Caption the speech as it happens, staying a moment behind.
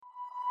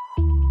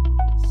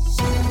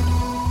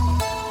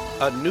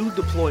A new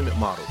deployment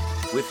model.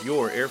 With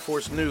your Air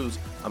Force News,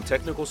 I'm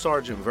Technical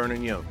Sergeant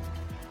Vernon Young.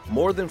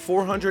 More than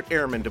 400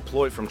 airmen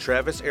deployed from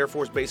Travis Air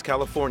Force Base,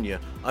 California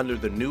under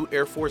the new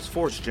Air Force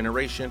Force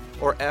Generation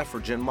or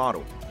AFRGEN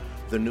model.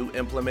 The new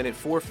implemented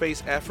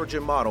four-phase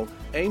AFRGEN model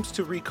aims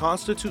to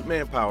reconstitute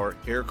manpower,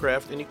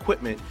 aircraft, and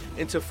equipment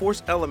into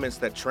force elements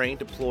that train,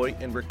 deploy,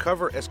 and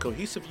recover as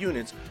cohesive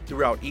units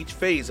throughout each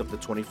phase of the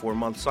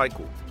 24-month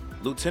cycle.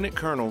 Lieutenant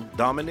Colonel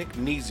Dominic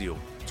Nezio,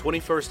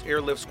 21st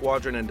Airlift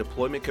Squadron and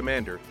Deployment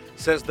Commander,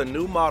 says the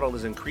new model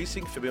is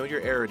increasing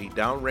familiarity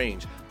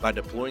downrange by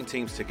deploying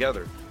teams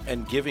together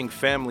and giving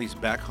families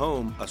back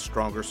home a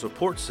stronger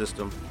support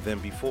system than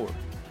before.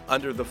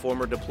 Under the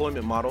former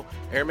deployment model,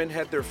 airmen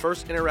had their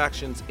first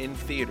interactions in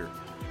theater.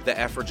 The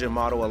AFRGEN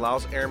model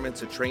allows airmen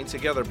to train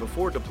together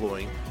before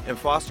deploying and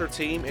foster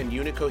team and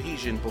unit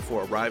cohesion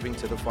before arriving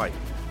to the fight.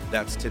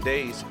 That's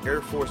today's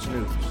Air Force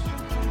News.